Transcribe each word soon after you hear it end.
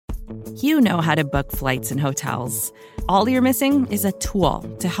You know how to book flights and hotels. All you're missing is a tool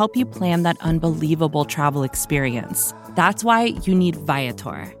to help you plan that unbelievable travel experience. That's why you need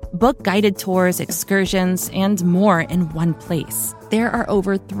Viator. Book guided tours, excursions, and more in one place. There are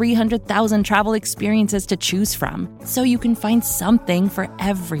over 300,000 travel experiences to choose from, so you can find something for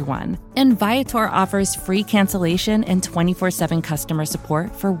everyone. And Viator offers free cancellation and 24/7 customer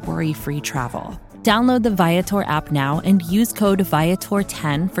support for worry-free travel. Download the Viator app now and use code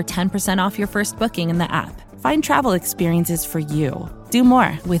Viator10 for 10% off your first booking in the app. Find travel experiences for you. Do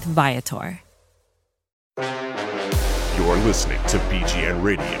more with Viator. You're listening to BGN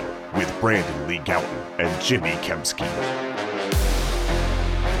Radio with Brandon Lee Gowton and Jimmy Kempski.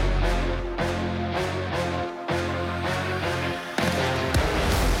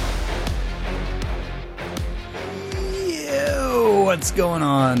 Yo, what's going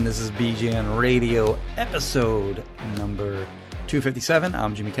on? This is BGN Radio, episode number 257.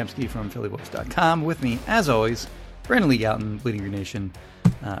 I'm Jimmy Kempski from PhillyVoice.com. With me, as always, Brandon Lee Gowton, Bleeding Green Nation.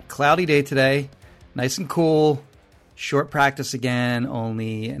 Cloudy day today, nice and cool. Short practice again,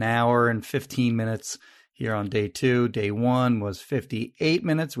 only an hour and 15 minutes here on day 2. Day 1 was 58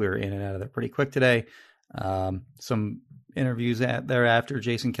 minutes. We were in and out of there pretty quick today. Some interviews thereafter,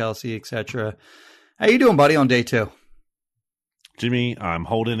 Jason Kelce, etc. How you doing, buddy, on day 2? Jimmy, I'm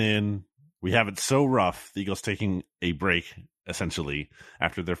holding in. We have it so rough. The Eagles taking a break, essentially,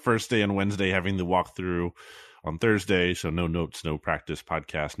 after their first day on Wednesday, having the walkthrough on Thursday. So no notes, no practice,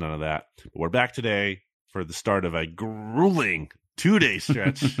 podcast, none of that. But we're back today for the start of a grueling 2-day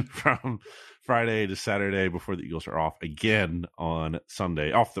stretch from Friday to Saturday before the Eagles are off again on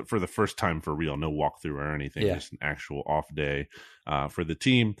Sunday. For the first time for real. No walkthrough or anything. Yeah. Just an actual off day for the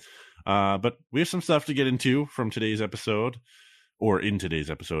team. But we have some stuff to get into from today's episode, or in today's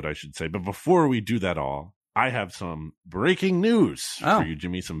episode, I should say. But before we do that all, I have some breaking news for you,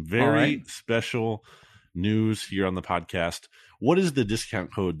 Jimmy. Some very special news here on the podcast. What is the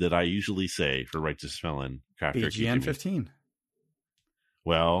discount code that I usually say for Righteous Felon Craft Jerky? BGN15.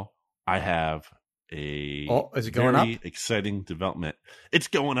 Well, I have a is it going very up? Exciting development. It's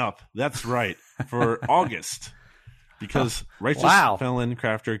going up. That's right. For August. Because Righteous Felon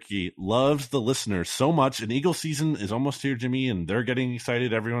Craft Jerky loves the listeners so much. And Eagle season is almost here, Jimmy, and they're getting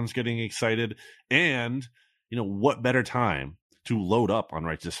excited. Everyone's getting excited. And, you know, what better time to load up on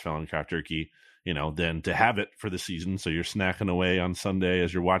Righteous Felon Craft Jerky, you know, than to have it for the season. So you're snacking away on Sunday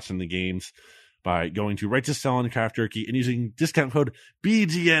as you're watching the games by going to Righteous Felon Craft Jerky and using discount code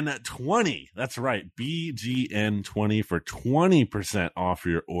BGN20. That's right, BGN20 for 20% off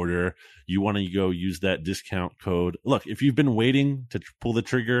your order. You want to go use that discount code. Look, if you've been waiting to pull the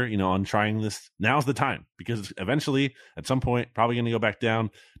trigger, you know, on trying this, now's the time, because eventually, at some point, probably going to go back down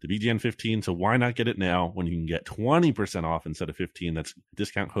to BGN15. So why not get it now when you can get 20% off instead of 15? That's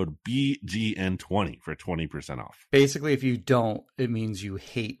discount code BGN20 for 20% off. Basically, if you don't, it means you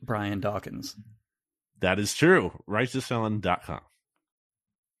hate Brian Dawkins. That is true. RighteousFelon.com.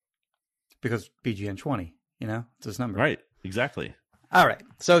 Because BGN20, you know, it's his number. Right, exactly. All right.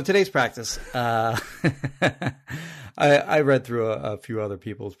 So today's practice, I read through a few other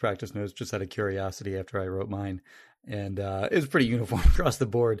people's practice notes just out of curiosity after I wrote mine. And it was pretty uniform across the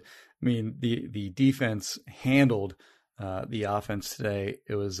board. I mean, the defense handled the offense today.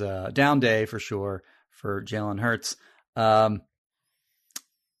 It was a down day for sure for Jalen Hurts.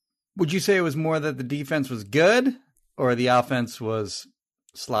 Would you say it was more that the defense was good or the offense was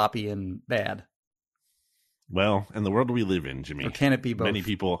sloppy and bad? Well, in the world we live in, Jimmy, or can it be both?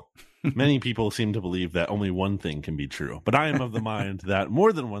 Many people seem to believe that only one thing can be true. But I am of the mind that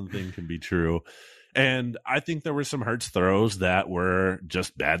more than one thing can be true. And I think there were some Hurts throws that were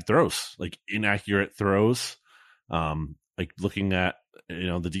just bad throws, like inaccurate throws, like looking at, you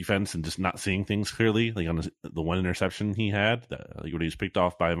know, the defense and just not seeing things clearly, like on the one interception he had, like when he was picked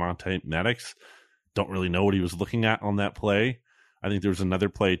off by Avonte Maddox. Don't really know what he was looking at on that play. I think there was another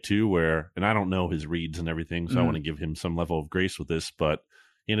play too where, and I don't know his reads and everything, so I want to give him some level of grace with this, but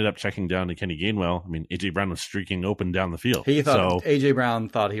he ended up checking down to Kenny Gainwell. I mean, A.J. Brown was streaking open down the field. A.J. Brown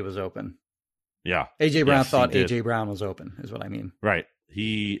thought he was open. Yeah. A.J. Brown thought A.J. Brown was open, is what I mean. Right.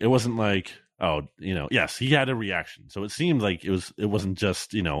 It wasn't like, oh, you know, yes, he had a reaction. So it seemed like it wasn't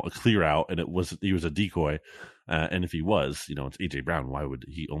just, you know, a clear out, and he was a decoy. And if he was, you know, it's A.J. Brown. Why would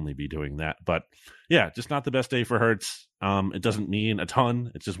he only be doing that? But yeah, just not the best day for Hurts. It doesn't mean a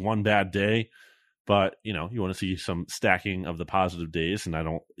ton. It's just one bad day. But, you know, you want to see some stacking of the positive days.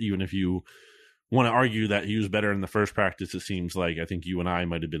 And even if you want to argue that he was better in the first practice, it seems like I think you and I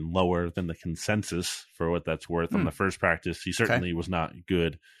might have been lower than the consensus for what that's worth on the first practice. He certainly was not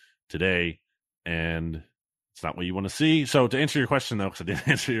good today. And it's not what you want to see. So to answer your question, though, because I didn't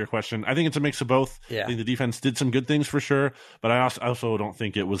answer your question, I think it's a mix of both. Yeah. I think the defense did some good things for sure, but I also don't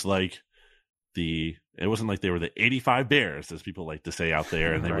think it was like it wasn't like they were the 85 Bears, as people like to say out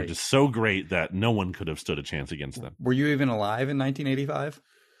there, and they were just so great that no one could have stood a chance against them. Were you even alive in 1985?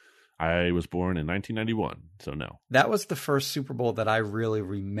 I was born in 1991, so no. That was the first Super Bowl that I really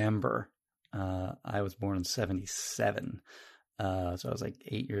remember. I was born in 77. So I was like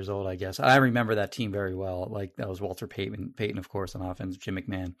 8 years old, I guess. I remember that team very well. Like, that was Walter Payton, of course, on offense, Jim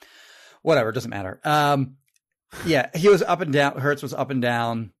McMahon. Whatever, it doesn't matter. Yeah, he was up and down. Hurts was up and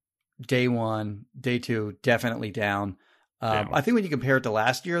down. Day one, day two, definitely down. I think when you compare it to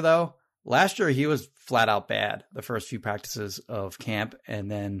last year, though, last year he was flat out bad the first few practices of camp. And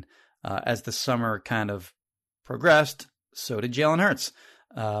then as the summer kind of progressed, so did Jalen Hurts.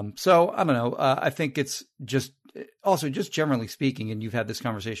 So I don't know. I think it's just generally speaking, and you've had this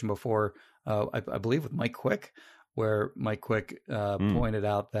conversation before, I believe with Mike Quick, where Mike Quick pointed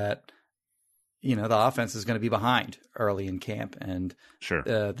out that, you know, the offense is going to be behind early in camp, and sure,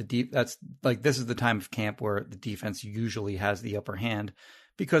 that's like, this is the time of camp where the defense usually has the upper hand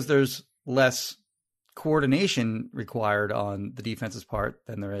because there's less coordination required on the defense's part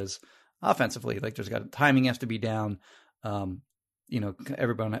than there is offensively. Like, timing has to be down.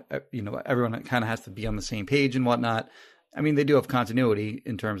 Everyone kind of has to be on the same page and whatnot. I mean, they do have continuity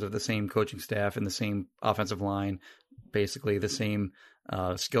in terms of the same coaching staff and the same offensive line, basically the same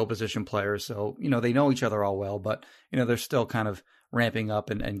skill position players. So, you know, they know each other all well, but, you know, they're still kind of ramping up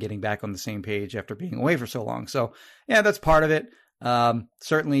and getting back on the same page after being away for so long. So, yeah, that's part of it.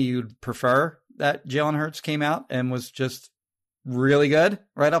 Certainly you'd prefer that Jalen Hurts came out and was just really good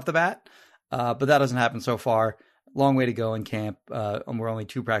right off the bat. But that doesn't happen so far. Long way to go in camp. We're only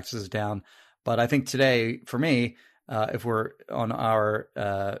 2 practices down. But I think today, for me, if we're on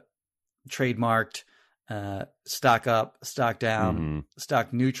our trademarked stock up, stock down,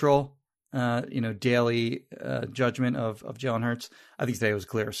 stock neutral, daily judgment of Jalen Hurts, I think today was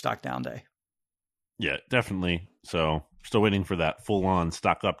clear stock down day. Yeah, definitely. So still waiting for that full-on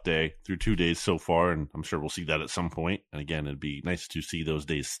stock up day through 2 days so far, and I'm sure we'll see that at some point. And again, it'd be nice to see those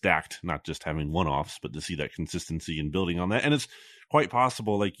days stacked, not just having one-offs, but to see that consistency and building on that. And it's quite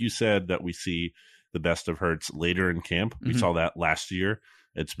possible, like you said, that we see the best of Hurts later in camp. We saw that last year.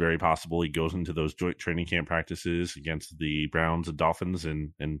 It's very possible he goes into those joint training camp practices against the Browns and Dolphins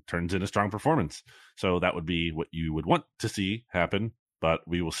and turns in a strong performance. So that would be what you would want to see happen, but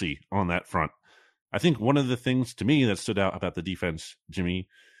we will see on that front. I think one of the things to me that stood out about the defense, Jimmy,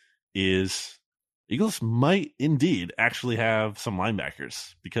 is Eagles might indeed actually have some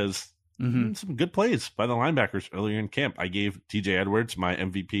linebackers, because some good plays by the linebackers earlier in camp. I gave TJ Edwards my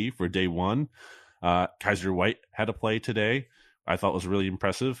MVP for day one. Kaiser White had a play today I thought was really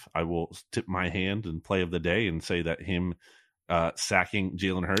impressive. I will tip my hand and play of the day and say that him sacking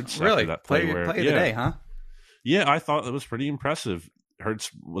Jalen Hurts really? After that play of the day, huh? Yeah, I thought it was pretty impressive.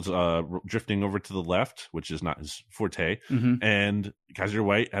 Hurts was drifting over to the left, which is not his forte, and Kaiser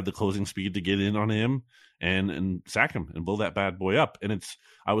White had the closing speed to get in on him and sack him and blow that bad boy up. And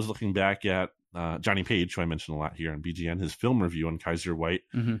I was looking back at Johnny Page, who I mentioned a lot here on BGN, his film review on Kaiser White,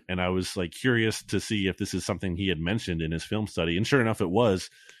 and I was like curious to see if this is something he had mentioned in his film study. And sure enough, it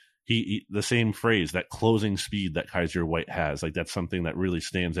was. He the same phrase, that closing speed that Kaiser White has, like that's something that really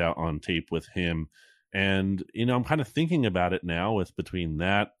stands out on tape with him. And, you know, I'm kind of thinking about it now with between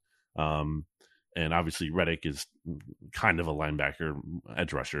that and obviously Reddick is kind of a linebacker,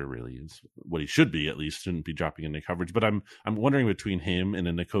 edge rusher, really is what he should be, at least shouldn't be dropping into coverage. But I'm wondering between him and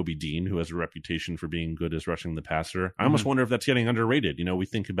a Nakobe Dean, who has a reputation for being good as rushing the passer. I almost wonder if that's getting underrated. You know, we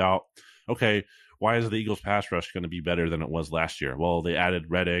think about, okay, why is the Eagles pass rush going to be better than it was last year? Well, they added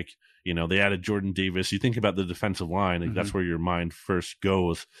Reddick, you know, they added Jordan Davis. You think about the defensive line, like that's where your mind first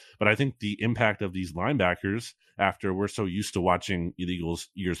goes. But I think the impact of these linebackers, after we're so used to watching the Eagles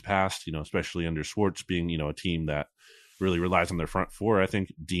years past, you know, especially under Schwartz being, you know, a team that really relies on their front four. I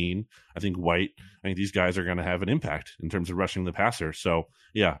think Dean, I think White, I think these guys are going to have an impact in terms of rushing the passer. So,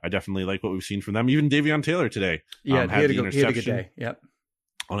 yeah, I definitely like what we've seen from them. Even Davion Taylor today. Yeah, he had a good day. Yep.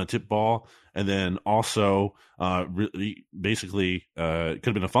 On a tip ball, and then also really basically it could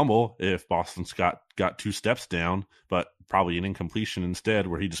have been a fumble if Boston Scott got 2 steps down, but probably an incompletion instead,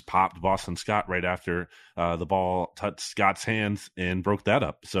 where he just popped Boston Scott right after the ball touched Scott's hands and broke that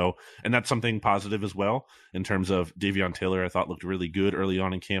up. So, and that's something positive as well in terms of Davion Taylor. I thought looked really good early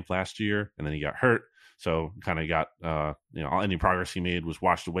on in camp last year, and then he got hurt. So kind of got, you know, any progress he made was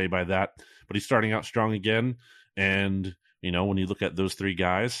washed away by that, but he's starting out strong again. And you know, when you look at those 3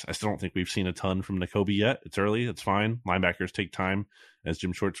 guys, I still don't think we've seen a ton from Nakobe yet. It's early. It's fine. Linebackers take time, as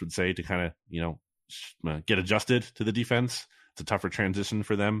Jim Schwartz would say, to kind of, you know, get adjusted to the defense. It's a tougher transition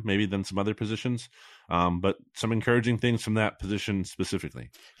for them maybe than some other positions. But some encouraging things from that position specifically.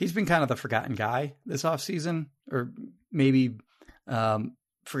 He's been kind of the forgotten guy this offseason, or maybe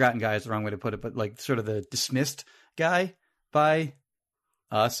forgotten guy is the wrong way to put it, but like sort of the dismissed guy by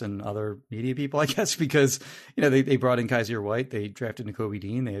us and other media people, I guess, because, you know, they brought in Kaiser White, they drafted Nakobe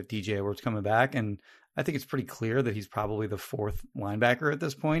Dean, they have DJ Edwards coming back, and I think it's pretty clear that he's probably the fourth linebacker at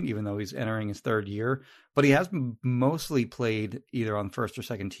this point, even though he's entering his third year. But he has mostly played either on first or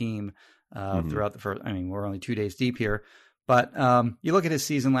second team throughout the first. I mean, we're only 2 days deep here, but you look at his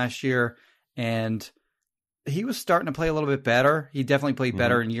season last year, and he was starting to play a little bit better. He definitely played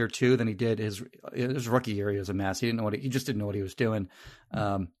better in year two than he did his rookie year. He was a mess. He just didn't know what he was doing.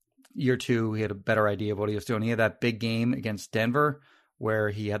 Year two, he had a better idea of what he was doing. He had that big game against Denver where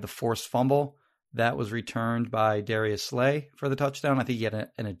he had the forced fumble that was returned by Darius Slay for the touchdown. I think he had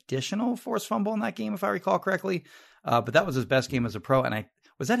an additional forced fumble in that game, if I recall correctly. But that was his best game as a pro. And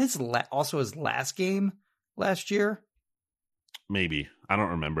was that also his last game last year? Maybe. I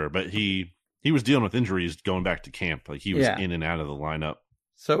don't remember. But he was dealing with injuries going back to camp. Like he was in and out of the lineup.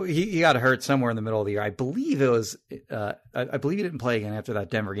 So he got hurt somewhere in the middle of the year. I believe it was. I believe he didn't play again after that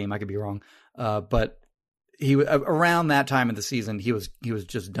Denver game. I could be wrong, but he around that time of the season he was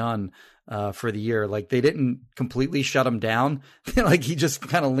just done for the year. Like they didn't completely shut him down. Like he just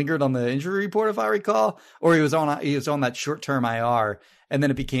kind of lingered on the injury report, if I recall, or he was on that short term IR, and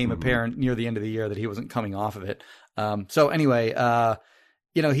then it became apparent near the end of the year that he wasn't coming off of it. So anyway,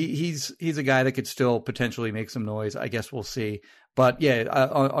 you know, he's a guy that could still potentially make some noise. I guess we'll see. But yeah,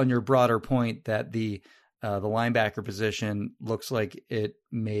 on your broader point that the linebacker position looks like it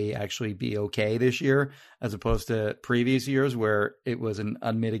may actually be okay this year, as opposed to previous years where it was an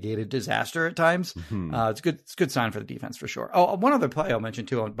unmitigated disaster at times. It's a good sign for the defense for sure. Oh, one other play I'll mention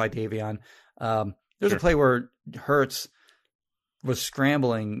too by Davion. There's a play where Hurts was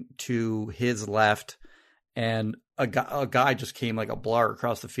scrambling to his left, and a guy just came like a blur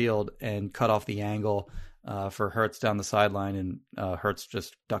across the field and cut off the angle for Hurts down the sideline, and Hurts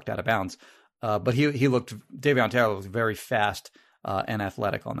just ducked out of bounds. But Davion Taylor looked very fast and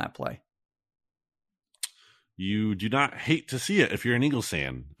athletic on that play. You do not hate to see it if you're an Eagles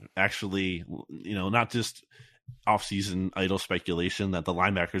fan. Actually, you know, not just off-season idle speculation that the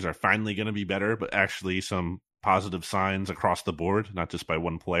linebackers are finally going to be better, but actually some positive signs across the board, not just by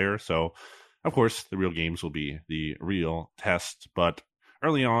one player. So, of course, the real games will be the real test, but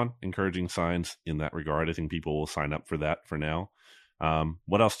early on, encouraging signs in that regard. I think people will sign up for that for now.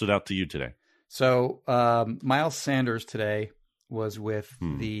 What else stood out to you today? So Miles Sanders today was with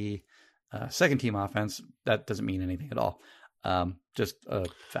the second team offense. That doesn't mean anything at all. Just a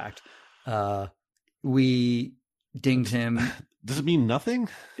fact. We dinged him. Does it mean nothing?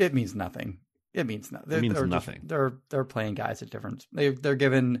 It means nothing. It means nothing. It means nothing. They're playing guys at different. They're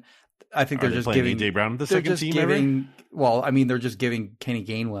given. I think they're just giving A.J. Brown the second team. Well, I mean, they're just giving Kenny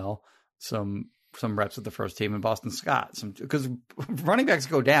Gainwell some reps with the first team and Boston Scott, because running backs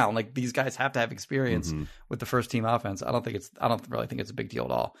go down. Like these guys have to have experience with the first team offense. I don't really think it's a big deal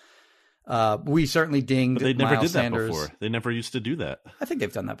at all. We certainly dinged. But they never Miles did that Sanders. before. They never used to do that. I think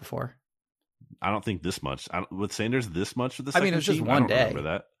they've done that before. I don't think this much with Sanders. This much with the second team. It's just one day. Remember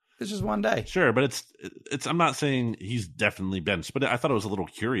that. It's just one day. Sure, but it's. I'm not saying he's definitely benched, but I thought it was a little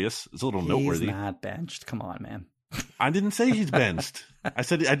curious. It's a little noteworthy. He's not benched. Come on, man. I didn't say he's benched. I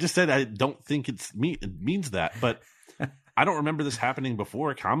just said I don't think it means that, but I don't remember this happening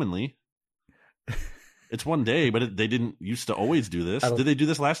before commonly. It's one day, but they didn't used to always do this. Did they do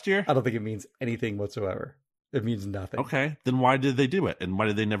this last year? I don't think it means anything whatsoever. It means nothing. Okay, then why did they do it, and why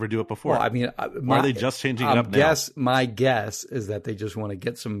did they never do it before? Well, I mean, why are they just changing it up now? My guess is that they just want to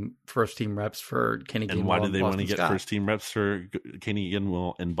get some first team reps for Kenny Gainwell. And why did they want to get Scott. first team reps for Kenny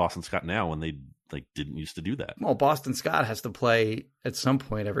Gainwell and Boston Scott now when they didn't used to do that? Well, Boston Scott has to play at some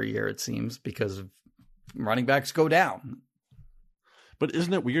point every year, it seems, because running backs go down. But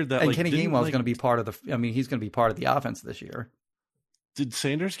isn't it weird that Kenny Gainwell is going to be part of the? I mean, he's going to be part of the offense this year. Did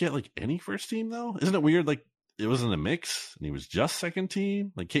Sanders get any first team though? Isn't it weird? It wasn't a mix, and he was just second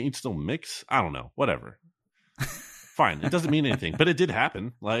team. Can't you still mix? I don't know. Whatever. Fine. It doesn't mean anything, but it did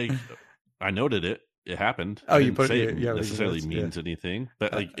happen. I noted it. It happened. Oh, you put it. Yeah, necessarily means anything,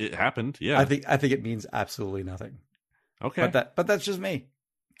 but it happened. Yeah. I think it means absolutely nothing. Okay. But that's just me.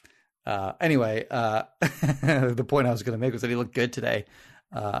 Anyway, the point I was going to make was that he looked good today.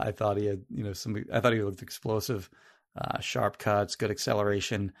 I thought he had, I thought he looked explosive, sharp cuts, good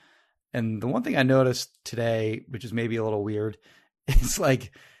acceleration. And the one thing I noticed today, which is maybe a little weird, is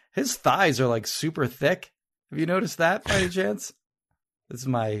his thighs are super thick. Have you noticed that by any chance? This is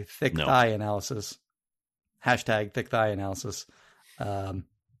my thick thigh analysis. Hashtag thick thigh analysis.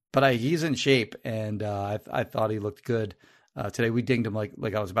 But he's in shape, and I thought he looked good today. We dinged him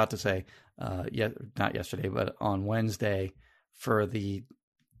like I was about to say, not yesterday, but on Wednesday for the,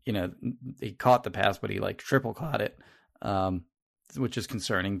 he caught the pass, but he like triple caught it, which is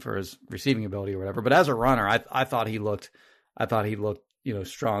concerning for his receiving ability or whatever. But as a runner, I thought he looked,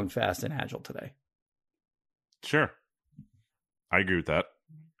 strong, fast, and agile today. Sure, I agree with that.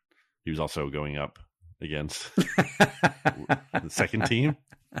 He was also going up against the second team.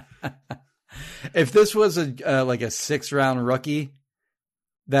 If this was a 6th-round rookie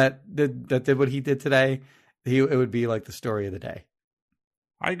that did what he did today, it would be like the story of the day.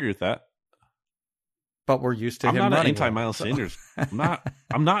 I agree with that. But we're used to him running. I'm not an anti-Miles Sanders. I'm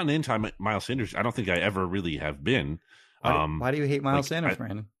not an anti-Miles Sanders. I don't think I ever really have been. Why do you hate Miles Sanders,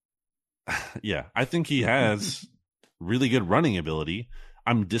 Brandon? Yeah, I think he has really good running ability.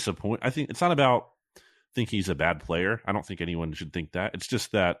 I'm disappointed. I think it's not about think he's a bad player. I don't think anyone should think that. It's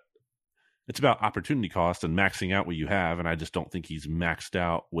just that it's about opportunity cost and maxing out what you have, and I just don't think he's maxed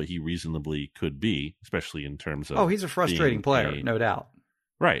out what he reasonably could be, especially in terms of he's a frustrating player, no doubt.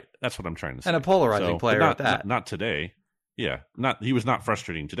 Right. That's what I'm trying to say. And a polarizing player at that. Not today. Yeah. He was not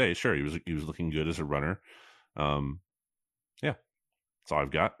frustrating today. Sure, he was looking good as a runner. Yeah. That's all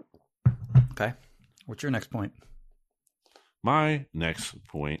I've got. Okay. What's your next point? My next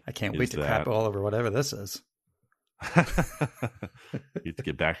point. I can't wait to crap all over whatever this is. You have to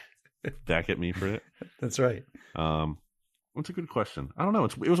get back at me for it. That's right. What's a good question? I don't know.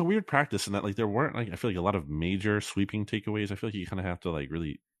 It was a weird practice in that there weren't I feel like a lot of major sweeping takeaways. I feel like you kind of have to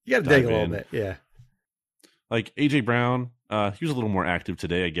really. You got to dig a little bit, yeah. Like AJ Brown, he was a little more active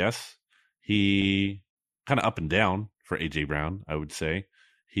today, I guess. He kind of up and down for AJ Brown, I would say.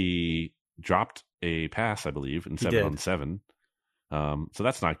 He dropped a pass, I believe, in 7-on-7. So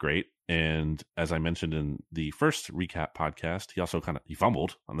that's not great. And as I mentioned in the first recap podcast, he also he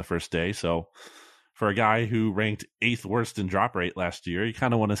fumbled on the first day. So for a guy who ranked 8th worst in drop rate last year, you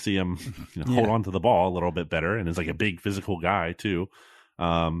kind of want to see him hold on to the ball a little bit better. And is a big physical guy too.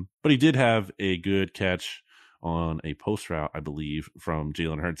 But he did have a good catch on a post route, I believe, from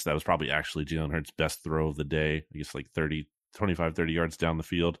Jalen Hurts. That was probably actually Jalen Hurts' best throw of the day. I guess 25, 30 yards down the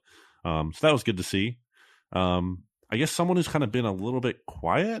field. So that was good to see. I guess someone who's kind of been a little bit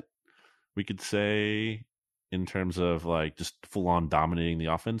quiet, we could say, in terms of just full on dominating the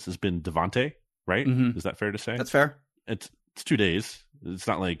offense, has been Devontae, right? Mm-hmm. Is that fair to say? That's fair. It's 2 days. It's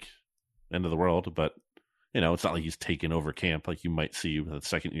not like end of the world, but it's not like he's taken over camp like you might see with a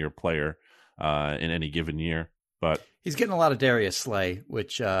second-year player in any given year. But he's getting a lot of Darius Slay,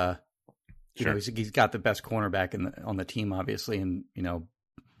 which sure. He's got the best cornerback on the team, obviously, and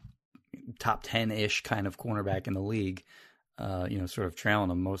top 10-ish kind of cornerback in the league. Sort of trailing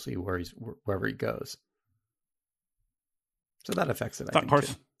him mostly wherever he goes. So that affects it, I think,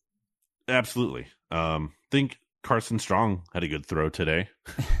 Carson, too. Absolutely. Think Carson Strong had a good throw today.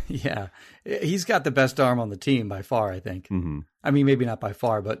 Yeah. He's got the best arm on the team by far, I think. Mm-hmm. I mean, maybe not by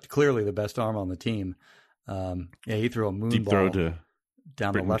far, but clearly the best arm on the team. He threw a moon deep ball throw to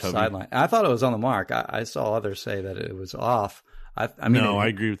down the left sideline. I thought it was on the mark. I saw others say that it was off. I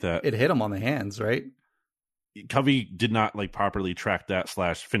agree with that. It hit him on the hands, right? Covey did not properly track that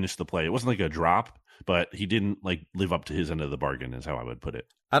 / finish the play. It wasn't a drop, but he didn't live up to his end of the bargin, is how I would put it.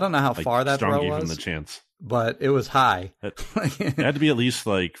 I don't know how far that Strong throw gave was, him the chance, but it was high. It had to be at least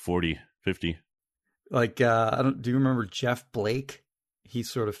 40, 50. Do you remember Jeff Blake? He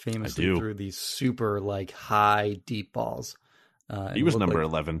sort of famously threw these super high deep balls. He was number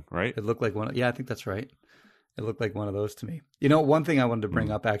 11, right? It looked like one. Yeah, I think that's right. It looked like one of those to me. One thing I wanted to bring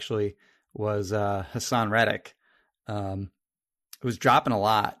up actually was Hassan Reddick. It was dropping a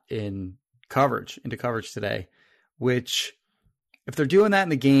lot into coverage today, which if they're doing that in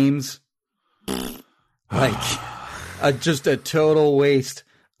the games, just a total waste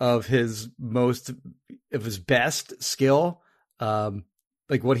of his best skill,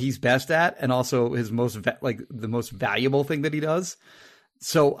 what he's best at, and also his the most valuable thing that he does.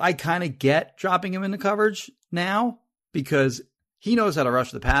 So I kind of get dropping him into coverage now because he knows how to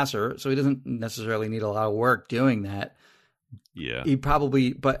rush the passer, so he doesn't necessarily need a lot of work doing that. Yeah. He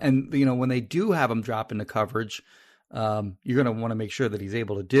probably, when they do have him drop into coverage, you're going to want to make sure that he's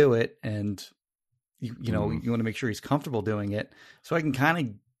able to do it, and you want to make sure he's comfortable doing it. So I can kind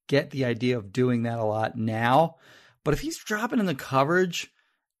of get the idea of doing that a lot now. But if he's dropping in the coverage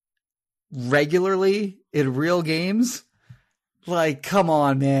regularly in real games, come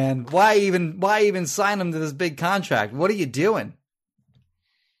on, man. Why even sign him to this big contract? What are you doing?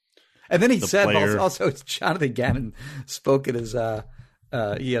 And then he said also Jonathan Gannon spoke at his he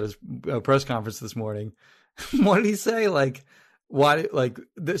had his press conference this morning. What did he say? Like, why? Like,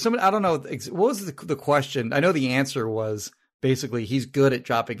 somebody, I don't know. What was the question? I know the answer was basically he's good at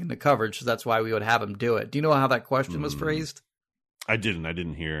dropping into coverage, so that's why we would have him do it. Do you know how that question was phrased? I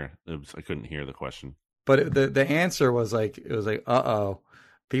didn't hear. I couldn't hear the question. But the answer was like, uh-oh,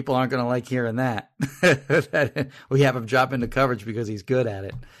 people aren't going to like hearing that. We have him drop into coverage because he's good at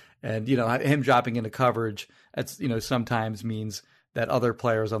it. And, him dropping into coverage, that's, sometimes means that other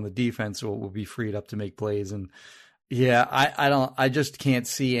players on the defense will be freed up to make plays. And yeah, I just can't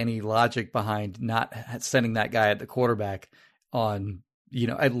see any logic behind not sending that guy at the quarterback on,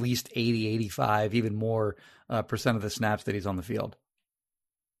 at least 80, 85, even more percent of the snaps that he's on the field.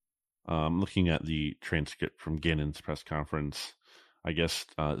 Looking at the transcript from Gannon's press conference, I guess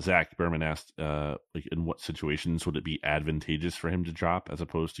Zach Berman asked, in what situations would it be advantageous for him to drop as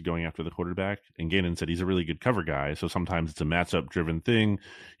opposed to going after the quarterback? And Gannon said he's a really good cover guy, so sometimes it's a matchup-driven thing.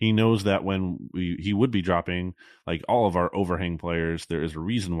 He knows that when he would be dropping, like all of our overhang players, there is a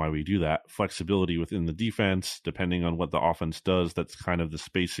reason why we do that. Flexibility within the defense, depending on what the offense does, that's kind of the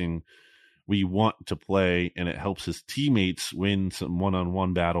spacing we want to play, and it helps his teammates win some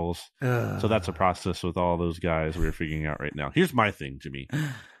one-on-one battles. So that's a process with all those guys we're figuring out right now. Here's my thing, Jimmy.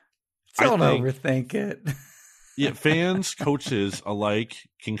 Don't overthink it. Yeah, fans, coaches alike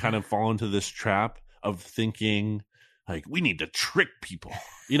can kind of fall into this trap of thinking like we need to trick people,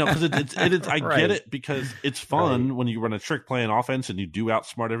 because it's I right. get it because it's fun when you run a trick play in offense and you do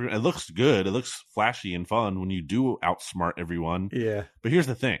outsmart everyone. It looks good. It looks flashy and fun when you do outsmart everyone. Yeah. But here's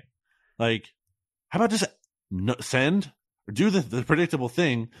the thing. Like, how about just send or do the predictable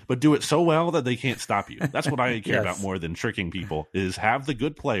thing, but do it so well that they can't stop you? That's what I care about more than tricking people, is have the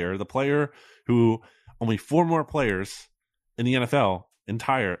good player, the player who only 4 more players in the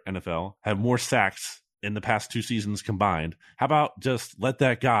entire NFL, have more sacks in the past 2 seasons combined. How about just let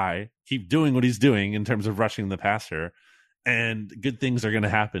that guy keep doing what he's doing in terms of rushing the passer, and good things are going to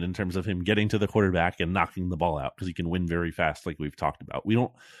happen in terms of him getting to the quarterback and knocking the ball out because he can win very fast, like we've talked about. We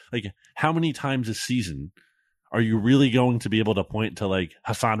don't how many times this season are you really going to be able to point to like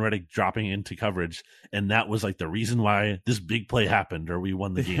Hassan Reddick dropping into coverage and that was like the reason why this big play happened or we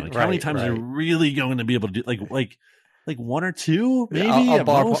won the game? Like how many times are you really going to be able to do like 1 or 2 maybe at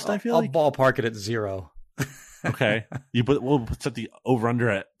most? I feel like I'll ballpark it at 0. Okay, we'll set the over under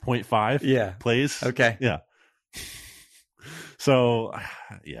at 0.5. Yeah, plays. Okay, yeah. So,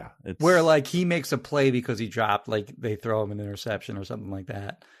 yeah. It's where like he makes a play because he dropped, like they throw him an interception or something like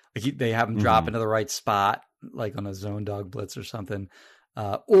that. Like they have him drop into the right spot, like on a zone dog blitz or something.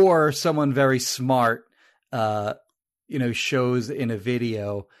 Or someone very smart, shows in a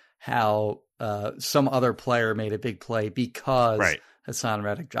video how some other player made a big play because Hassan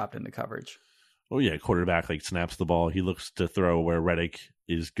Reddick dropped into coverage. Oh, yeah. Quarterback snaps the ball. He looks to throw where Reddick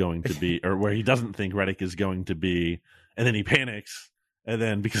is going to be or where he doesn't think Reddick is going to be. And then he panics, and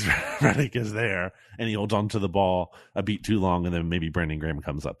then because Reddick is there, and he holds on to the ball a beat too long, and then maybe Brandon Graham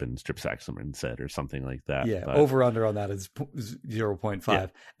comes up and strip sacks him instead or something like that. Yeah, over-under on that is 0.5. Yeah,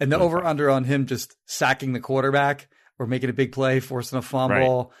 and the over-under on him just sacking the quarterback or making a big play, forcing a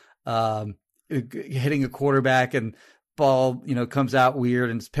fumble, hitting a quarterback, and ball comes out weird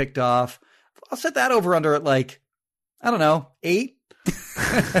and it's picked off. I'll set that over-under at 8.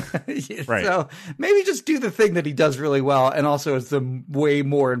 Right. So maybe just do the thing that he does really well, and also it's the way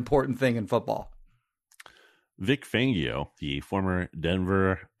more important thing in football. Vic Fangio, the former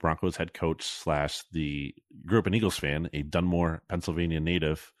Denver Broncos head coach / the grew up an Eagles fan, a Dunmore, Pennsylvania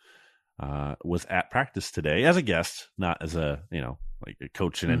native, was at practice today as a guest, not as a a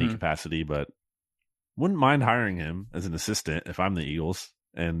coach in any capacity, but wouldn't mind hiring him as an assistant if I'm the Eagles.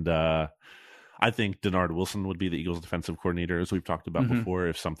 And I think Denard Wilson would be the Eagles defensive coordinator, as we've talked about before,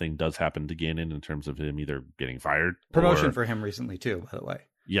 if something does happen to Gannon in terms of him either getting fired. Promotion for him recently, too, by the way.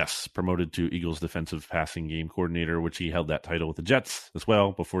 Yes, promoted to Eagles defensive passing game coordinator, which he held that title with the Jets as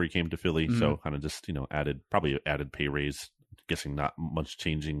well before he came to Philly. So kind of just, added pay raise, guessing not much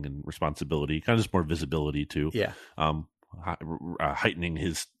changing in responsibility, kind of just more visibility too. Yeah. Heightening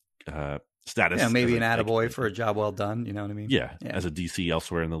his status. Yeah, maybe an attaboy for a job well done. You know what I mean? Yeah, as a DC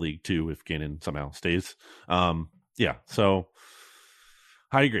elsewhere in the league too, if Gannon somehow stays. So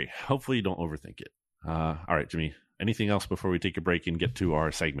I agree. Hopefully you don't overthink it. All right, Jimmy, anything else before we take a break and get to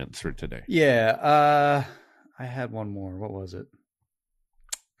our segments for today? Yeah, I had one more. What was it?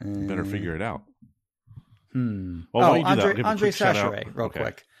 Better figure it out. Well, Andre Chachere, real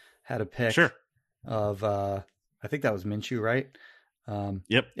quick, had a pick of, I think that was Minshew, right?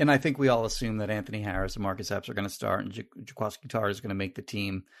 Yep. And I think we all assume that Anthony Harris and Marcus Epps are going to start and Jaquiski Tartt is going to make the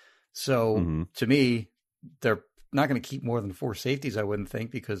team. So to me, they're not going to keep more than 4 safeties, I wouldn't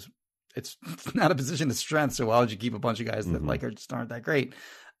think, because it's not a position of strength. So why would you keep a bunch of guys that like just aren't that great?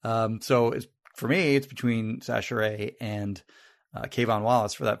 So for me, it's between Sachere and Kayvon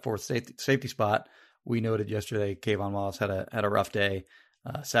Wallace for that fourth safety spot. We noted yesterday Kayvon Wallace had a rough day.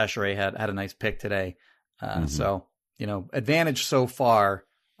 Sachere had a nice pick today. So, advantage so far,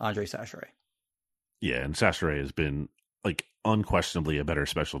 Andre Sachere. Yeah, and Sachere has been like unquestionably a better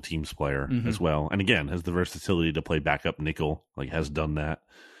special teams player as well. And again, has the versatility to play backup nickel, like has done that.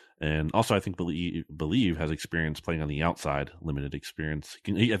 And also, I think Believe has experience playing on the outside, limited experience.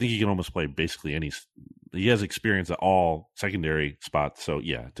 I think he can almost play basically any. He has experience at all secondary spots. So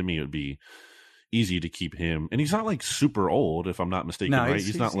yeah, to me, it would be easy to keep him. And he's not like super old, if I'm not mistaken. No, right?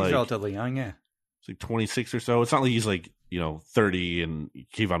 He's not like relatively young. Yeah, it's like 26 or so. It's not like he's like 30 and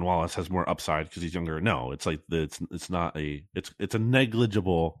Kayvon Wallace has more upside because he's younger. No, it's like it's not a it's a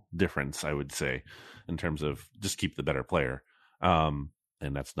negligible difference, I would say, in terms of just keep the better player.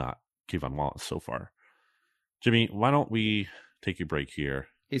 And that's not Kayvon Wallace so far. Jimmy, why don't we take a break here?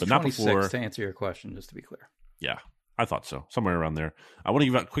 He's 26 to answer your question, just to be clear. Yeah, I thought so. Somewhere around there. I want to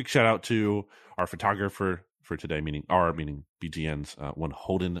give a quick shout out to our photographer for today, meaning BGN's one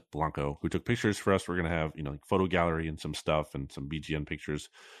Holden Blanco, who took pictures for us. We're going to have, like photo gallery and some stuff and some BGN pictures.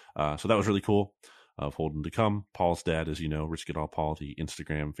 So that was really cool of Holden to come. Paul's dad, as you know, Rich Goodall Paul, the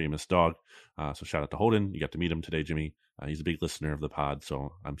Instagram famous dog. So shout out to Holden. You got to meet him today, Jimmy. He's a big listener of the pod,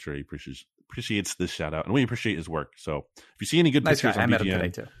 so I'm sure he appreciates this shout out, and we appreciate his work. So if you see any good pictures on BGN, I met him today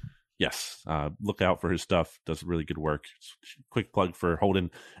too. Yes, look out for his stuff. Does really good work. Quick plug for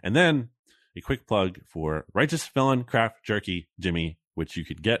Holden, and then a quick plug for Righteous Felon Craft Jerky, Jimmy, which you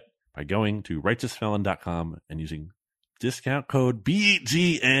could get by going to righteousfelon.com and using discount code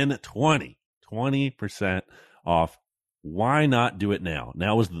BGN20, 20% off. Why not do it now?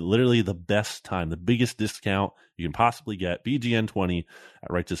 Now is literally the best time, the biggest discount you can possibly get. BGN20 at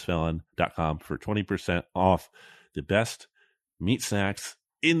righteousfelon.com for 20% off the best meat snacks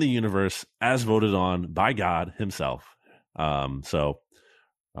in the universe as voted on by God himself. So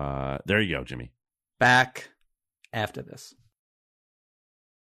there you go, Jimmy. Back after this.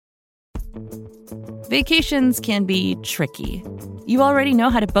 Vacations can be tricky. You already know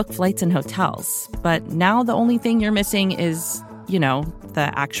how to book flights and hotels, but now the only thing you're missing is,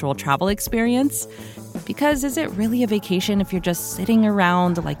 the actual travel experience. Because is it really a vacation if you're just sitting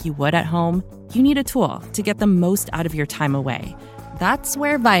around like you would at home? You need a tool to get the most out of your time away. That's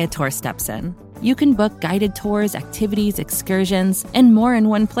where Viator steps in. You can book guided tours, activities, excursions, and more in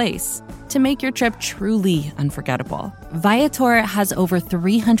one place to make your trip truly unforgettable. Viator has over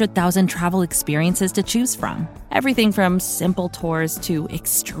 300,000 travel experiences to choose from. Everything from simple tours to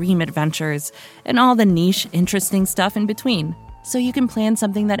extreme adventures and all the niche, interesting stuff in between. So you can plan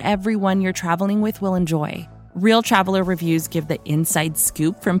something that everyone you're traveling with will enjoy. Real traveler reviews give the inside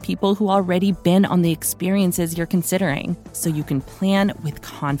scoop from people who already been on the experiences you're considering, so you can plan with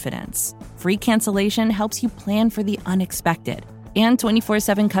confidence. Free cancellation helps you plan for the unexpected. And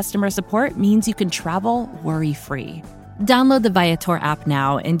 24/7 customer support means you can travel worry-free. Download the Viator app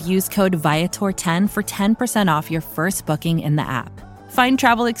now and use code Viator10 for 10% off your first booking in the app. Find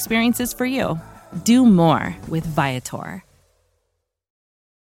travel experiences for you. Do more with Viator.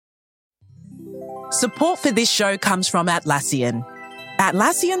 Support for this show comes from Atlassian.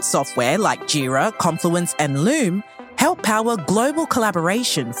 Atlassian software like Jira, Confluence, and Loom help power global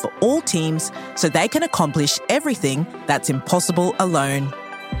collaboration for all teams so they can accomplish everything that's impossible alone.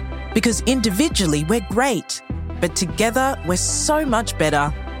 Because individually we're great, but together we're so much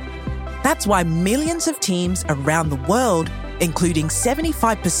better. That's why millions of teams around the world, including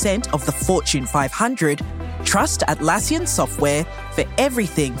 75% of the Fortune 500, trust Atlassian software for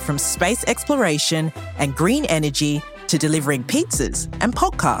everything from space exploration and green energy to delivering pizzas and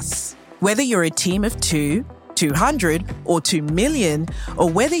podcasts. Whether you're a team of 2, 200 or 2 million, or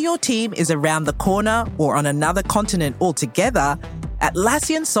whether your team is around the corner or on another continent altogether,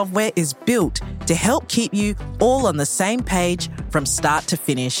 Atlassian software is built to help keep you all on the same page from start to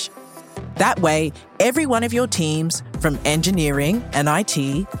finish. That way, every one of your teams, from engineering and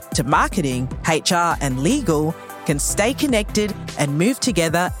IT to marketing, HR, and legal, can stay connected and move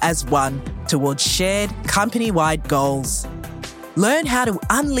together as one towards shared company-wide goals. Learn how to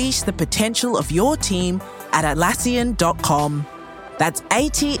unleash the potential of your team at Atlassian.com. That's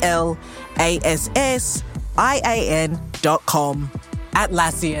ATLASSIAN.com.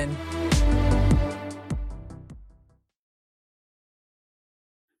 Atlassian.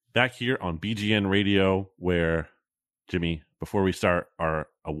 Back here on BGN Radio, where, Jimmy, before we start our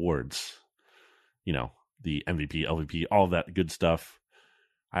awards, the MVP, LVP, all of that good stuff,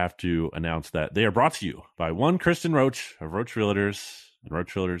 I have to announce that they are brought to you by one Kristen Roach of Roach Realtors. and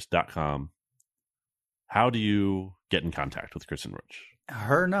roachfillers.com. How do you get in contact with Kristen Roach?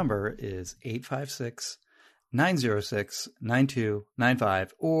 Her number is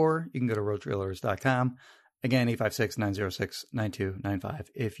 856-906-9295, or you can go to roachfillers.com. Again, 856-906-9295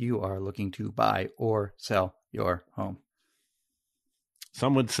 if you are looking to buy or sell your home.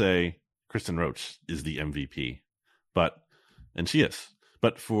 Some would say Kristen Roach is the MVP, and she is.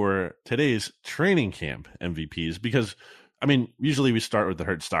 But for today's training camp MVPs, because, I mean, usually we start with the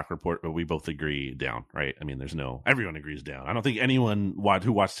Hurt Stock Report, but we both agree down, right? I mean, everyone agrees down. I don't think anyone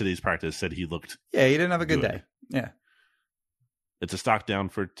who watched today's practice said he looked Yeah, he didn't have a good day. Yeah. It's a stock down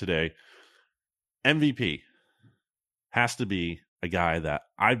for today. MVP has to be a guy that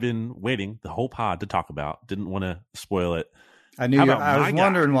I've been waiting the whole pod to talk about. Didn't want to spoil it. I knew. I was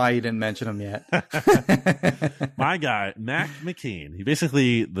wondering why you didn't mention him yet. My guy, Mac McCain. He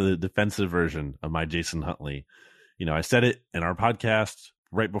basically the defensive version of my Jason Huntley. You know, I said it in our podcast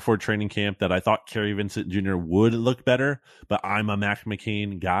right before training camp that I thought Kerry Vincent Jr. would look better, but I'm a Mac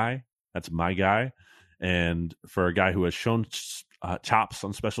McCain guy. That's my guy. And for a guy who has shown chops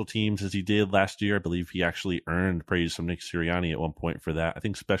on special teams as he did last year, I believe he actually earned praise from Nick Sirianni at one point for that. I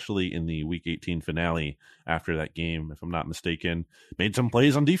think especially in the Week 18 finale after that game, if I'm not mistaken, made some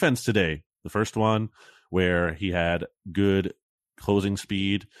plays on defense today. The first one where he had good closing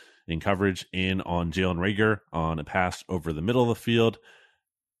speed and coverage in on Jalen Reagor on a pass over the middle of the field,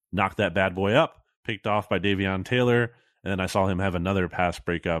 knocked that bad boy up, picked off by Davion Taylor, and then I saw him have another pass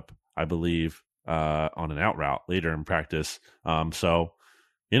breakup, I believe, on an out route later in practice. So,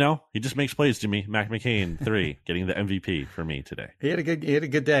 you know, he just makes plays, Jimmy. Mac McCain, 3, getting the MVP for me today. He had a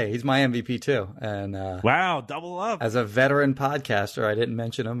good day. He's my MVP too. And wow, double up. As a veteran podcaster, I didn't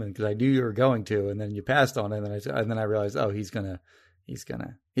mention him because I knew you were going to, and then you passed on it, and then I realized, oh, he's gonna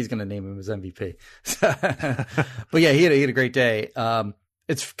name him as MVP. But yeah, he had a great day.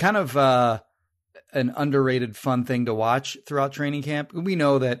 It's kind of an underrated, fun thing to watch throughout training camp. We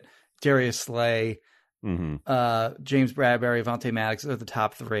know that Darius Slay, James Bradbury, Avonte Maddox are the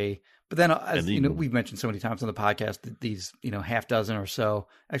top 3. But then, we've mentioned so many times on the podcast that these, half dozen or so,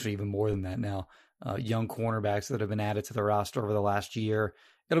 actually even more than that now, young cornerbacks that have been added to the roster over the last year.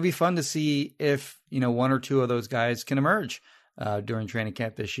 It'll be fun to see if, 1 or 2 of those guys can emerge during training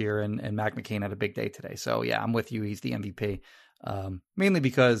camp this year. And Mac McCain had a big day today. So, yeah, I'm with you. He's the MVP. Mainly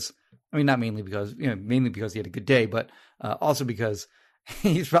because he had a good day, but also because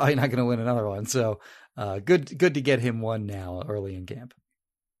he's probably not going to win another one. So good to get him one now early in camp.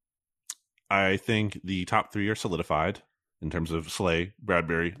 I think the top 3 are solidified in terms of Slay,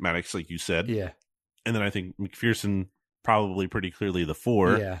 Bradbury, Maddox, like you said. Yeah. And then I think McPherson probably pretty clearly the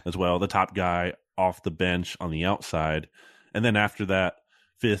 4 as well, the top guy off the bench on the outside. And then after that,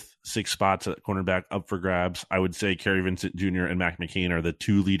 5th, 6th spots at cornerback up for grabs. I would say Kerry Vincent Jr. and Mac McCain are the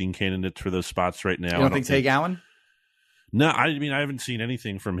 2 leading candidates for those spots right now. You don't think Tay Gowan? No, I mean, I haven't seen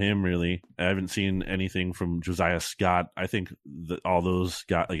anything from him, really. I haven't seen anything from Josiah Scott. I think that all those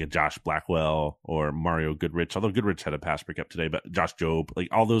got like a Josh Blackwell or Mario Goodrich, although Goodrich had a pass breakup today, but Josh Jobe, like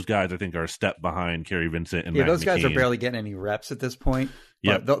all those guys, I think are a step behind Kerry Vincent and Mac those guys McCain. Are barely getting any reps at this point.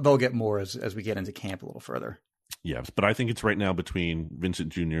 Yeah, they'll get more as we get into camp a little further. Yes, but I think it's right now between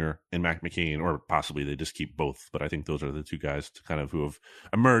Vincent Jr. and Mac McCain, or possibly they just keep both. But I think those are the 2 guys to kind of who have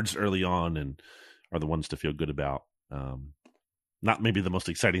emerged early on and are the ones to feel good about. Not maybe the most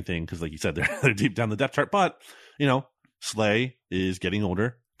exciting thing because, like you said, they're deep down the depth chart. But, Slay is getting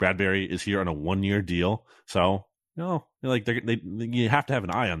older. Bradbury is here on a 1-year deal. So, like you have to have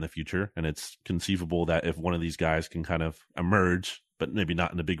an eye on the future. And it's conceivable that if one of these guys can kind of emerge, but maybe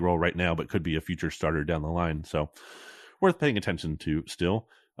not in a big role right now, but could be a future starter down the line. So worth paying attention to still.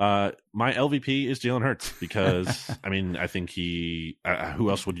 My LVP is Jalen Hurts because, I mean, I think who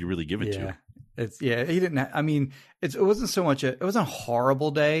else would you really give it to? He didn't. It wasn't so much. It wasn't a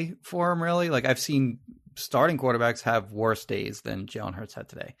horrible day for him, really. Like I've seen starting quarterbacks have worse days than Jalen Hurts had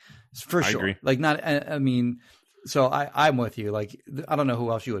today, for sure. I agree. Like not. I mean, so I'm with you. Like I don't know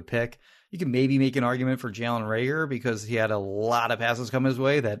who else you would pick. You can maybe make an argument for Jalen Reagor because he had a lot of passes come his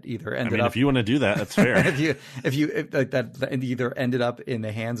way that either ended up. If you want to do that, that's fair. if that either ended up in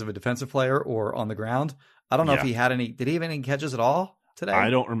the hands of a defensive player or on the ground. I don't know if he had any. Did he have any catches at all today? I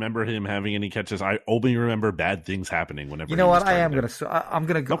don't remember him having any catches. I only remember bad things happening whenever. You know what? I'm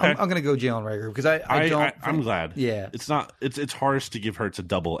gonna go. Okay. I'm gonna go Jalen Reagor because I'm glad. Yeah, it's not. It's harsh to give Hurts a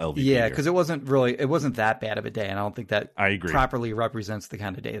double LVP. Yeah, because it wasn't that bad of a day, and I don't think that I agree. properly represents the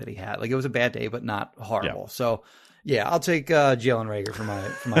kind of day that he had. Like it was a bad day, but not horrible. Yeah. So yeah, I'll take Jalen Reagor for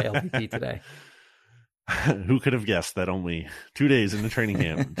my LVP today. Who could have guessed that only 2 days in the training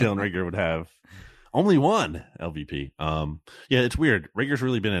camp, Jalen Reagor would have Only one LVP. Yeah, it's weird. Rager's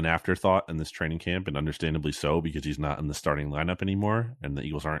really been an afterthought in this training camp, and understandably so, because he's not in the starting lineup anymore, and the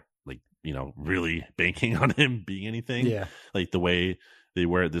Eagles aren't really banking on him being anything like the way they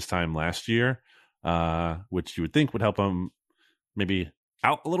were at this time last year, which you would think would help him maybe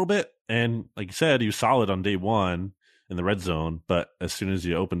out a little bit. And like you said, he was solid on day one in the red zone, but as soon as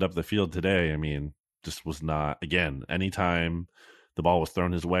you opened up the field today, I mean, just was not, again, anytime the ball was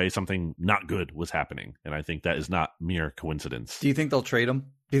thrown his way, something not good was happening. And I think that is not mere coincidence. Do you think they'll trade him?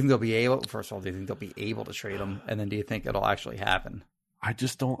 Do you think they'll be able, first of all, do you think they'll be able to trade him? And then do you think it'll actually happen? I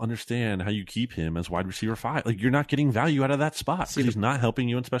just don't understand how you keep him as wide receiver 5. Like, you're not getting value out of that spot. See, he's not helping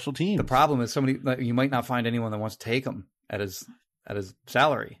you in special teams. The problem is you might not find anyone that wants to take him at his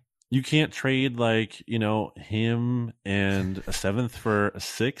salary. You can't trade him and a 7th for a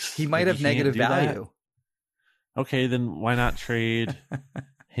 6th. He might have negative value. That. Okay, then why not trade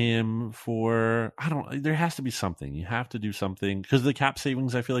him for, there has to be something. You have to do something, because the cap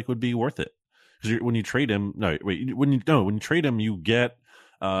savings I feel like would be worth it. Because when you trade him, when you trade him, you get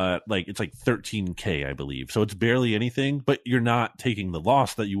it's like $13K, I believe. So it's barely anything, but you're not taking the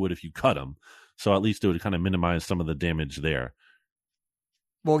loss that you would if you cut him. So at least it would kind of minimize some of the damage there.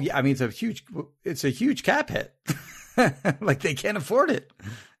 Well, yeah, I mean, it's a huge cap hit. Like, they can't afford it,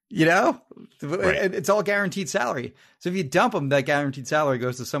 right. It's all guaranteed salary. So if you dump him, that guaranteed salary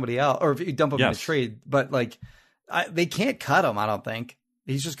goes to somebody else, or if you dump him in a trade, but they can't cut him. I don't think.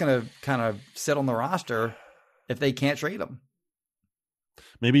 He's just going to kind of sit on the roster if they can't trade him.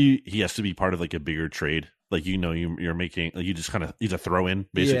 Maybe he has to be part of like a bigger trade. Like, you're making, like, you just kind of, he's a throw in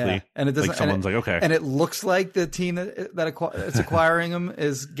basically. Yeah. And it doesn't, like someone's okay. And it looks like the team that's acquiring him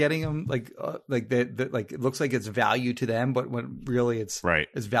is getting him it looks like it's value to them, but when really it's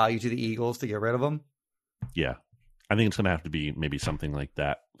value to the Eagles to get rid of him. Yeah. I think it's going to have to be maybe something like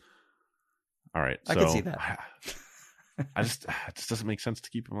that. All right. I can see that. it just doesn't make sense to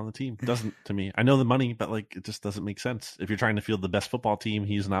keep him on the team. It doesn't to me. I know the money, but it just doesn't make sense. If you're trying to field the best football team,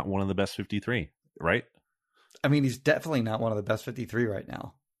 he's not one of the best 53, right? I mean, he's definitely not one of the best 53 right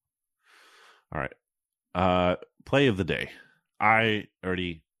now. All right. Play of the day. I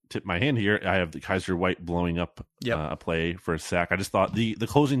already tipped my hand here. I have the Kaiser White blowing up a play for a sack. I just thought the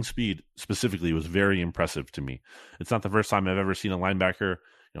closing speed specifically was very impressive to me. It's not the first time I've ever seen a linebacker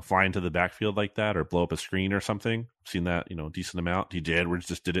fly into the backfield like that or blow up a screen or something. I've seen that, a decent amount. DJ Edwards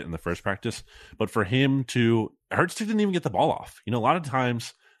just did it in the first practice. But for him Hurts didn't even get the ball off. A lot of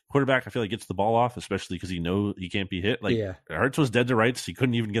times quarterback, I feel like, gets the ball off, especially because he can't be hit. Hurts was dead to rights. He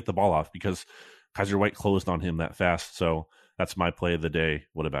couldn't even get the ball off because Kaiser White closed on him that fast. So that's my play of the day.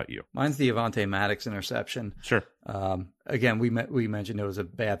 What about you? Mine's the Avonte Maddox interception. Sure. Again, we mentioned it was a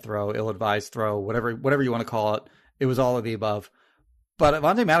bad throw, ill-advised throw, whatever you want to call it. It was all of the above. But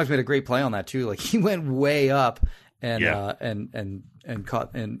Avonte Maddox made a great play on that too. Like, he went way up and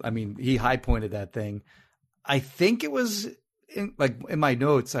caught, and I mean, he high pointed that thing. I think it was in my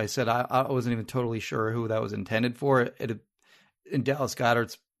notes, I said I wasn't even totally sure who that was intended for. In Dallas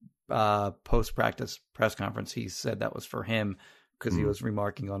Goedert's post-practice press conference, he said that was for him because he was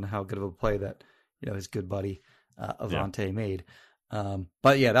remarking on how good of a play that his good buddy Avonte made.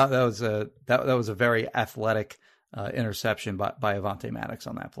 But yeah, that was a very athletic interception by Avonte Maddox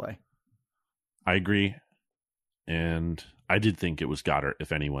on that play. I agree, and I did think it was Goddard,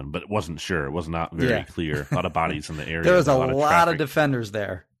 if anyone, but wasn't sure. It was not very clear. A lot of bodies in the area. There was a lot of defenders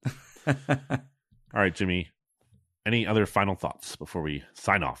there. All right, Jimmy. Any other final thoughts before we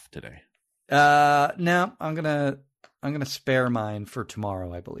sign off today? No, I'm gonna spare mine for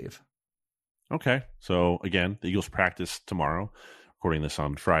tomorrow, I believe. Okay. So again, the Eagles practice tomorrow. Recording this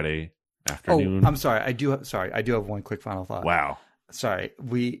on Friday afternoon. Oh, I'm sorry. I do have one quick final thought. Wow. Sorry.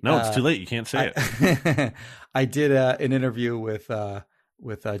 It's too late. You can't say it. I did an interview with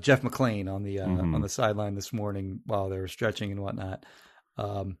Jeff McClain on the sideline this morning while they were stretching and whatnot.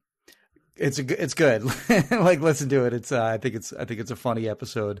 It's good. Listen to it. I think it's a funny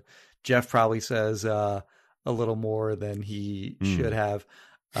episode. Jeff probably says a little more than he should have.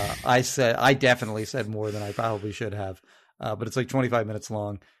 I definitely said more than I probably should have. But it's like 25 minutes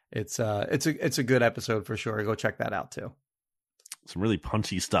long. It's a good episode for sure. Go check that out too. Some really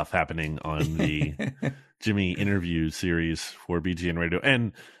punchy stuff happening on the Jimmy interview series for BGN Radio,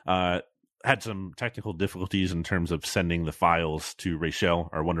 and had some technical difficulties in terms of sending the files to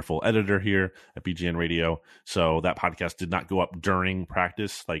Rachel, our wonderful editor here at BGN Radio. So that podcast did not go up during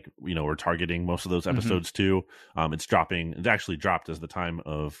practice. We're targeting most of those episodes too. It actually dropped as the time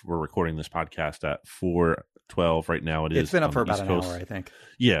of we're recording this podcast at 12 right now. It's been up for about an hour, I think.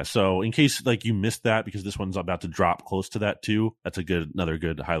 Yeah, so in case like you missed that, because this one's about to drop close to that too, that's another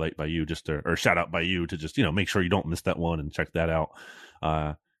good highlight by you, or shout out by you to just, make sure you don't miss that one and check that out.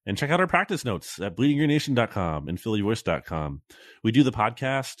 And check out our practice notes at bleedinggreennation.com and phillyvoice.com. We do the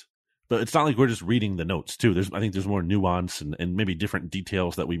podcast, but it's not like we're just reading the notes too. I think there's more nuance and maybe different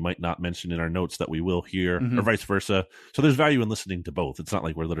details that we might not mention in our notes that we will hear, or vice versa. So there's value in listening to both. It's not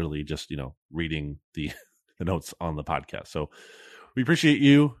like we're literally just, reading the notes on the podcast. So we appreciate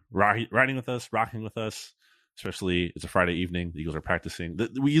you riding with us, rocking with us, especially it's a Friday evening. The Eagles are practicing.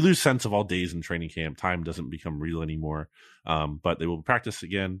 We lose sense of all days in training camp. Time doesn't become real anymore. But they will practice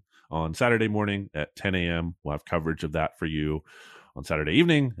again on Saturday morning at 10 a.m. We'll have coverage of that for you on Saturday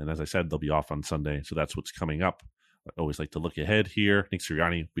evening. And as I said, they'll be off on Sunday. So that's what's coming up. I always like to look ahead here. Nick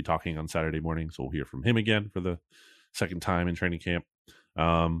Sirianni will be talking on Saturday morning. So we'll hear from him again for the second time in training camp.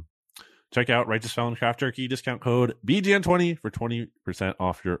 Check out Righteous Felon Craft Jerky discount code BGN20 for 20%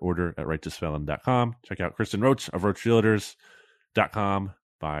 off your order at righteousfelon.com. Check out Kristen Roach of RoachRealtors.com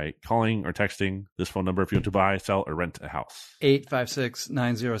by calling or texting this phone number if you want to buy, sell, or rent a house.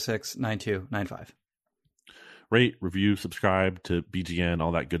 856-906-9295. Rate, review, subscribe to BGN,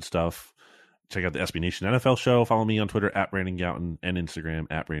 all that good stuff. Check out the SB Nation NFL show. Follow me on Twitter at Brandon Gouton and Instagram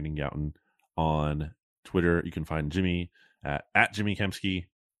at Brandon Gouton. On Twitter, you can find Jimmy at Jimmy Kempski,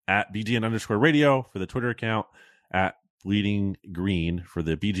 at BGN_radio for the Twitter account, at Bleeding Green for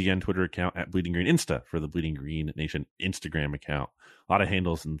the BGN Twitter account, at Bleeding Green Insta for the Bleeding Green Nation Instagram account. A lot of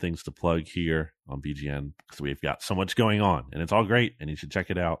handles and things to plug here on BGN because we've got so much going on, and it's all great, and you should check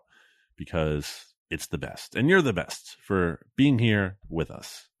it out because it's the best. And you're the best for being here with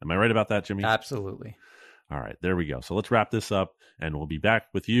us. Am I right about that, Jimmy? Absolutely. All right, there we go. So let's wrap this up, and we'll be back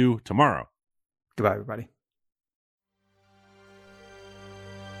with you tomorrow. Goodbye, everybody.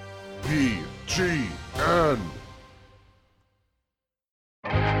 BGN.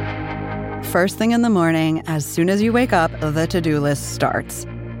 First thing in the morning, as soon as you wake up, the to-do list starts.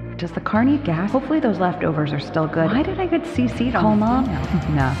 Does the car need gas? Hopefully those leftovers are still good. Why did I get CC'd on Mom?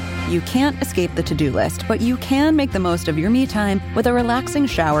 No. You can't escape the to-do list, but you can make the most of your me time with a relaxing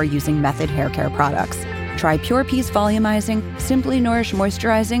shower using Method Hair Care products. Try Pure Peace Volumizing, Simply Nourish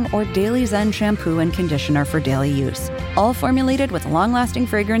Moisturizing, or Daily Zen Shampoo and Conditioner for daily use. All formulated with long-lasting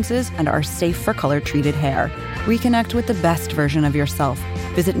fragrances and are safe for color-treated hair. Reconnect with the best version of yourself.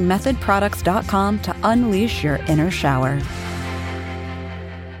 Visit methodproducts.com to unleash your inner shower.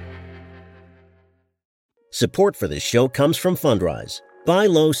 Support for this show comes from Fundrise. Buy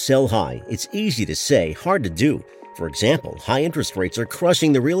low, sell high. It's easy to say, hard to do. For example, high interest rates are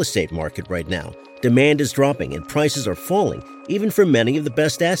crushing the real estate market right now. Demand is dropping and prices are falling, even for many of the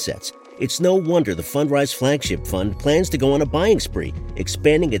best assets. It's no wonder the Fundrise Flagship Fund plans to go on a buying spree,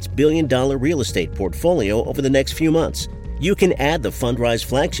 expanding its billion-dollar real estate portfolio over the next few months. You can add the Fundrise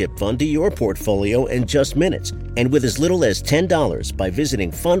Flagship Fund to your portfolio in just minutes, and with as little as $10 by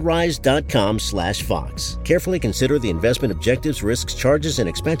visiting fundrise.com/Fox. Carefully consider the investment objectives, risks, charges, and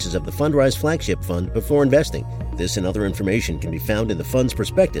expenses of the Fundrise Flagship Fund before investing. This and other information can be found in the fund's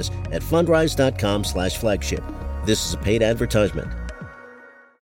prospectus at fundrise.com/flagship. This is a paid advertisement.